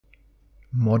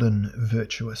Modern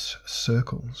virtuous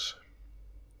circles.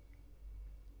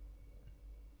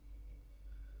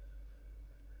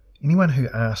 Anyone who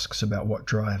asks about what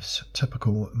drives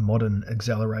typical modern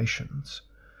exhilarations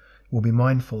will be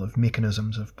mindful of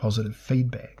mechanisms of positive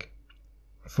feedback,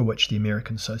 for which the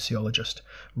American sociologist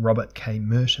Robert K.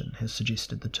 Merton has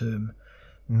suggested the term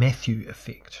Matthew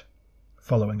effect,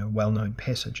 following a well-known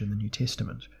passage in the New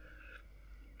Testament.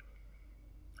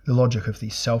 The logic of the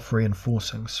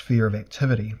self-reinforcing sphere of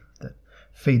activity that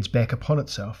feeds back upon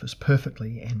itself is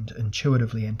perfectly and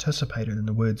intuitively anticipated in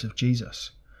the words of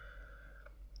Jesus.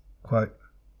 Quote,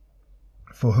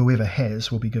 "For whoever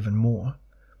has will be given more,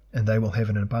 and they will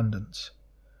have an abundance.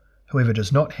 Whoever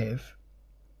does not have,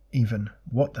 even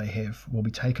what they have will be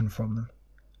taken from them."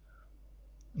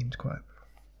 End quote.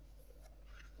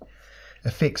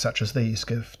 Effects such as these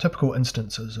give typical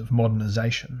instances of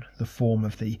modernization the form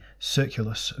of the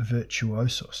circulus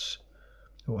virtuosus,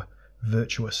 or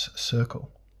virtuous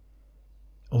circle.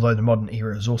 Although the modern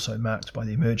era is also marked by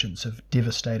the emergence of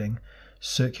devastating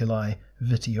circuli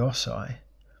vitiosi,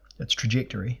 its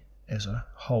trajectory, as a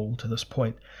whole to this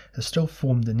point, has still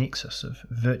formed the nexus of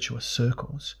virtuous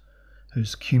circles,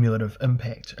 whose cumulative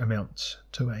impact amounts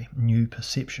to a new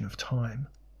perception of time.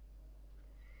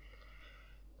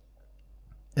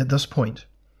 At this point,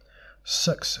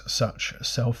 6 such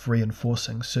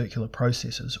self-reinforcing circular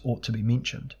processes ought to be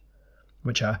mentioned,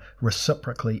 which are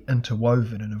reciprocally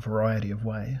interwoven in a variety of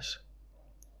ways.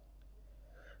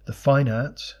 The fine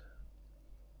arts,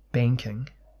 banking,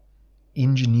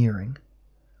 engineering,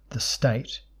 the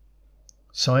state,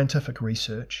 scientific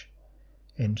research,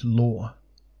 and law.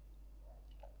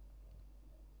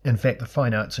 In fact, the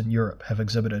fine arts in Europe have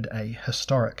exhibited a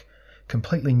historic,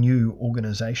 completely new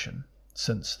organisation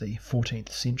since the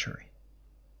 14th century.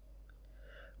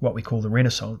 What we call the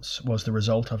Renaissance was the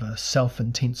result of a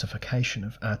self-intensification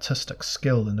of artistic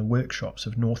skill in the workshops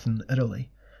of northern Italy,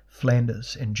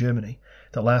 Flanders, and Germany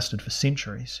that lasted for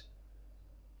centuries,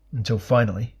 until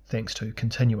finally, thanks to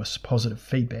continuous positive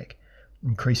feedback,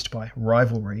 increased by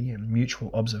rivalry and mutual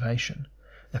observation,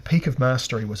 a peak of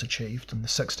mastery was achieved in the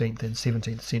 16th and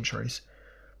 17th centuries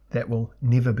that will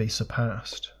never be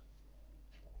surpassed.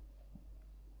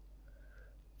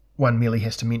 One merely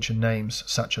has to mention names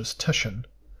such as Titian,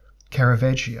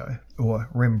 Caravaggio, or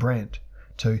Rembrandt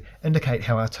to indicate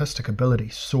how artistic ability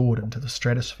soared into the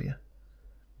stratosphere.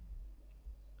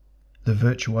 The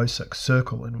virtuosic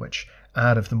circle in which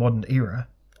art of the modern era,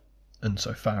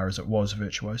 insofar as it was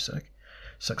virtuosic,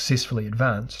 successfully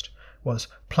advanced, was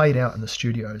played out in the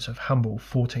studios of humble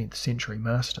 14th century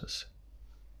masters.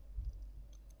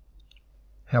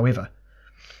 However,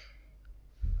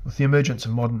 with the emergence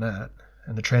of modern art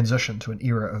and the transition to an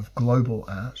era of global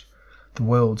art, the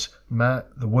world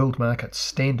market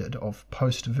standard of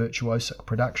post-virtuosic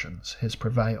productions has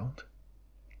prevailed.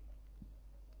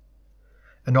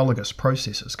 Analogous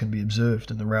processes can be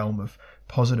observed in the realm of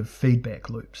positive feedback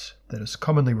loops that is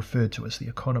commonly referred to as the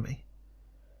economy.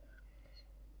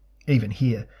 Even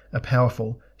here, a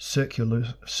powerful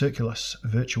circulus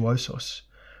virtuosus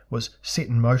was set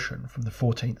in motion from the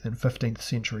 14th and 15th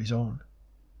centuries on.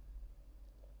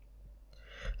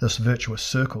 This virtuous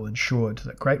circle ensured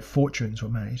that great fortunes were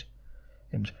made,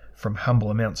 and from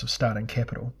humble amounts of starting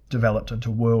capital developed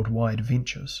into worldwide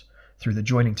ventures through the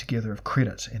joining together of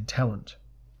credit and talent,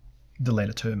 the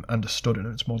latter term understood in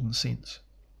its modern sense.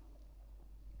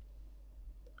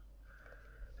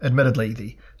 Admittedly,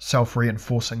 the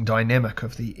self-reinforcing dynamic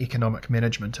of the economic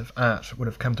management of art would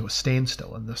have come to a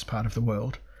standstill in this part of the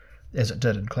world, as it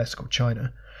did in classical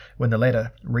China, when the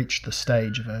latter reached the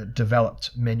stage of a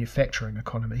developed manufacturing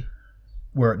economy,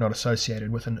 were it not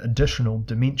associated with an additional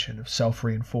dimension of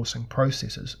self-reinforcing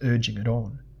processes urging it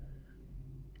on.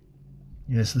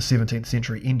 As the 17th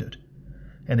century ended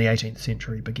and the 18th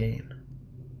century began.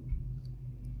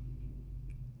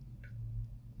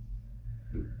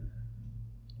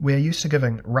 We are used to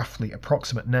giving roughly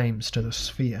approximate names to this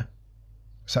sphere,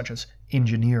 such as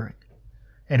engineering,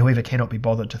 and whoever cannot be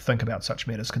bothered to think about such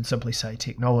matters can simply say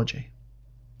technology.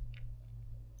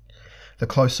 The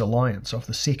close alliance of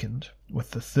the second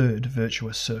with the third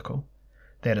virtuous circle,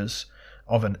 that is,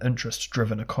 of an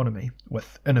interest-driven economy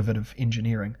with innovative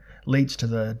engineering, leads to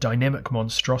the dynamic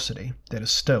monstrosity that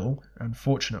is still,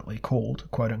 unfortunately, called,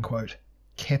 quote-unquote,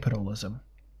 capitalism,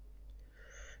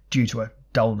 due to a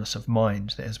dullness of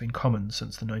mind that has been common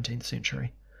since the 19th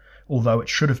century, although it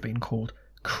should have been called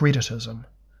creditism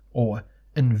or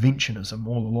inventionism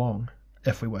all along,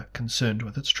 if we were concerned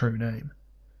with its true name.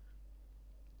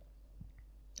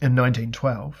 In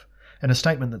 1912, in a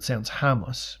statement that sounds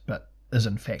harmless, but is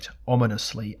in fact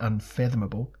ominously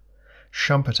unfathomable,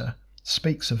 Schumpeter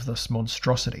speaks of this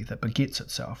monstrosity that begets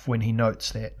itself when he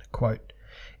notes that, quote,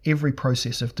 every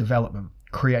process of development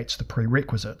creates the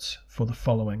prerequisites for the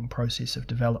following process of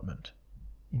development,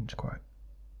 end quote.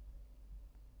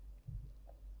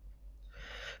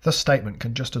 This statement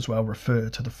can just as well refer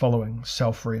to the following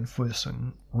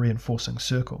self-reinforcing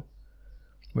circle,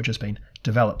 which has been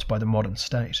developed by the modern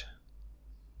state.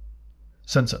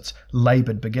 Since its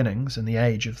laboured beginnings in the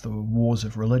age of the wars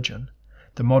of religion,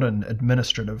 the modern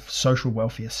administrative social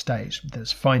welfare state that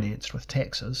is financed with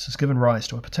taxes has given rise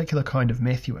to a particular kind of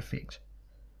Matthew effect,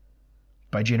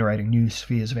 by generating new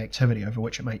spheres of activity over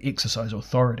which it may exercise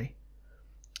authority,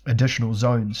 additional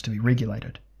zones to be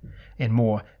regulated, and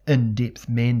more in-depth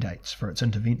mandates for its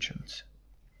interventions.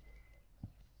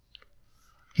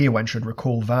 Here one should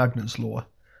recall Wagner's law,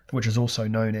 which is also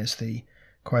known as the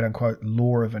quote-unquote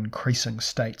law of increasing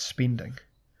state spending,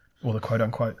 or the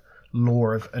quote-unquote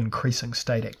law of increasing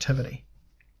state activity.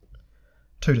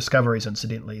 Two discoveries,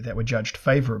 incidentally, that were judged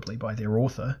favourably by their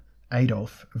author,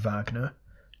 Adolf Wagner,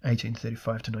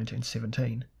 1835 to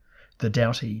 1917, the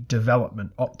doughty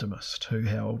development optimist who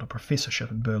held a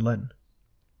professorship in Berlin.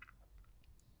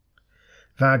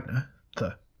 Wagner,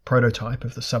 the prototype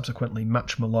of the subsequently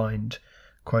much maligned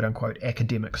quote-unquote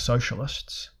academic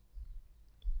socialists,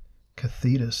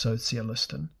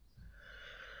 Kathedersozialisten,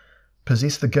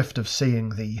 possessed the gift of seeing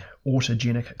the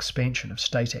autogenic expansion of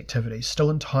state activities still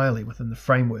entirely within the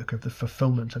framework of the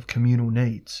fulfillment of communal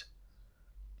needs,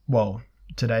 while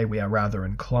today we are rather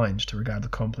inclined to regard the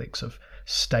complex of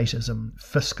statism,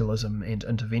 fiscalism and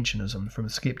interventionism from a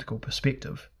sceptical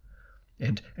perspective,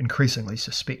 and increasingly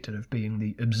suspected of being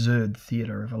the absurd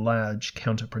theatre of a large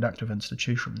counterproductive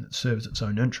institution that serves its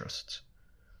own interests.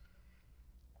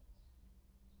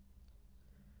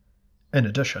 In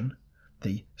addition,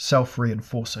 the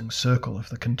self-reinforcing circle of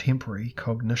the contemporary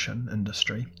cognition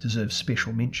industry deserves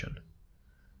special mention.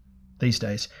 These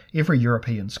days, every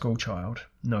European schoolchild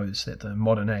knows that the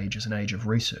modern age is an age of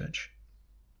research.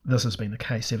 This has been the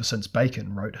case ever since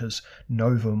Bacon wrote his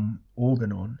Novum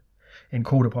Organon, and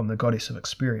called upon the goddess of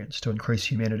experience to increase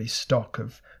humanity's stock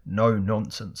of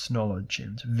no-nonsense knowledge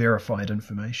and verified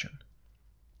information.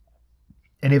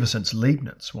 And ever since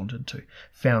Leibniz wanted to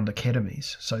found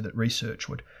academies so that research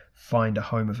would find a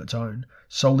home of its own,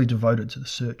 solely devoted to the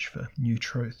search for new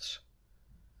truths.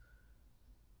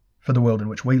 For the world in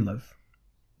which we live,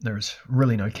 there is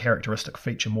really no characteristic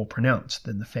feature more pronounced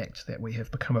than the fact that we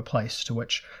have become a place to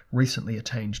which recently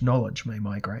attained knowledge may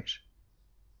migrate.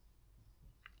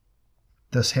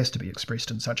 This has to be expressed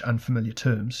in such unfamiliar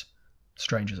terms,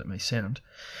 strange as it may sound,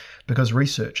 because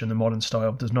research in the modern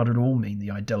style does not at all mean the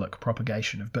idyllic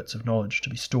propagation of bits of knowledge to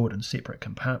be stored in separate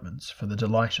compartments for the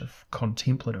delight of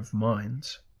contemplative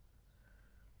minds.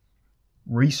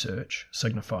 Research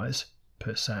signifies,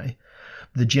 per se,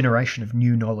 the generation of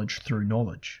new knowledge through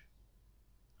knowledge.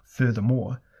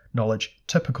 Furthermore, knowledge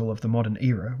typical of the modern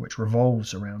era, which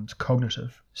revolves around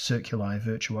cognitive circuli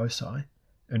virtuosi,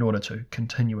 in order to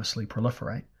continuously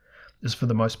proliferate, is for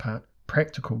the most part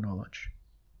practical knowledge.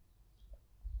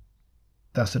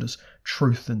 Thus it is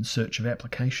truth in search of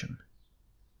application.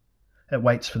 It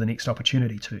waits for the next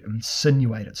opportunity to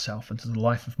insinuate itself into the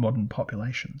life of modern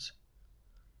populations.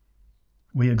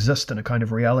 We exist in a kind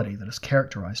of reality that is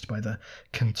characterized by the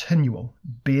continual,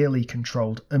 barely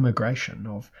controlled immigration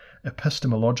of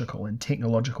epistemological and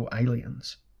technological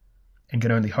aliens, and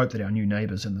can only hope that our new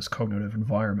neighbours in this cognitive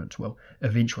environment will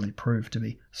eventually prove to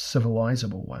be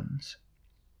civilizable ones.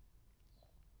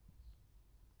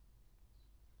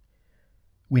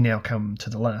 We now come to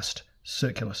the last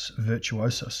circulus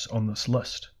virtuosus on this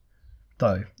list,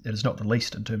 though it is not the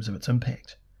least in terms of its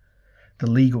impact: the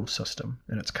legal system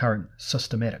in its current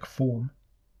systematic form.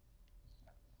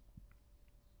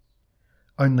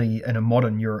 Only in a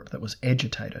modern Europe that was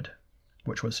agitated,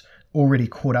 which was already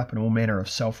caught up in all manner of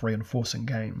self-reinforcing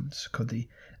games, could the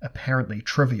apparently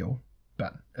trivial,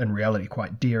 but in reality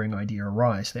quite daring idea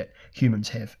arise that humans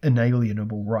have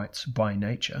inalienable rights by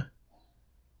nature.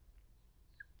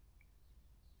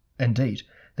 Indeed,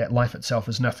 that life itself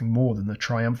is nothing more than the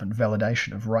triumphant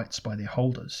validation of rights by their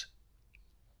holders.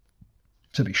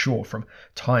 To be sure, from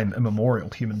time immemorial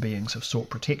human beings have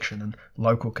sought protection in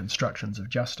local constructions of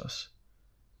justice,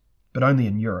 but only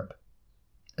in Europe,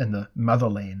 in the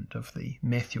motherland of the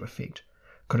Matthew effect,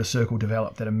 could a circle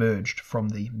develop that emerged from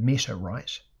the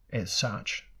meta-right as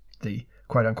such, the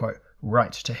quote-unquote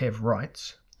right to have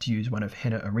rights, to use one of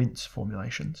Hannah Arendt's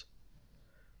formulations.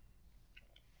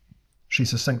 She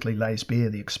succinctly lays bare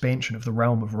the expansion of the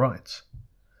realm of rights.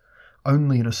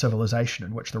 Only in a civilization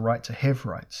in which the right to have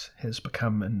rights has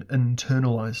become an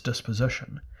internalized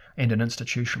disposition and an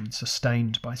institution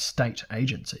sustained by state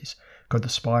agencies, could the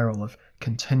spiral of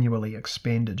continually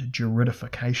expanded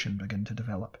juridification begin to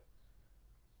develop.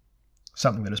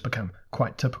 Something that has become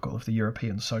quite typical of the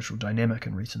European social dynamic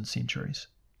in recent centuries.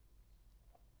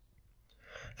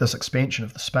 This expansion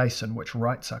of the space in which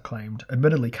rights are claimed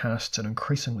admittedly casts an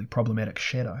increasingly problematic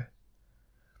shadow.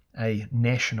 A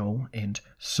national and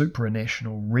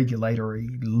supranational regulatory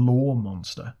law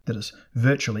monster that is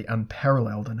virtually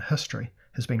unparalleled in history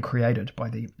has been created by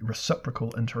the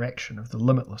reciprocal interaction of the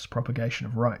limitless propagation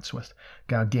of rights with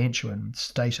gargantuan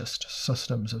statist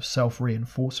systems of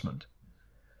self-reinforcement.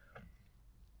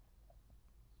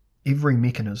 Every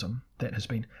mechanism that has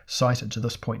been cited to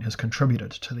this point has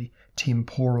contributed to the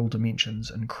temporal dimension's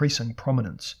increasing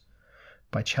prominence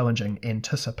by challenging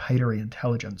anticipatory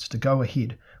intelligence to go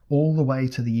ahead all the way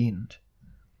to the end,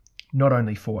 not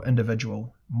only for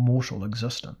individual mortal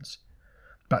existence,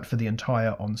 but for the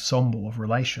entire ensemble of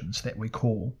relations that we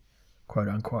call, quote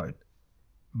unquote,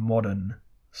 modern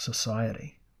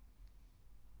society.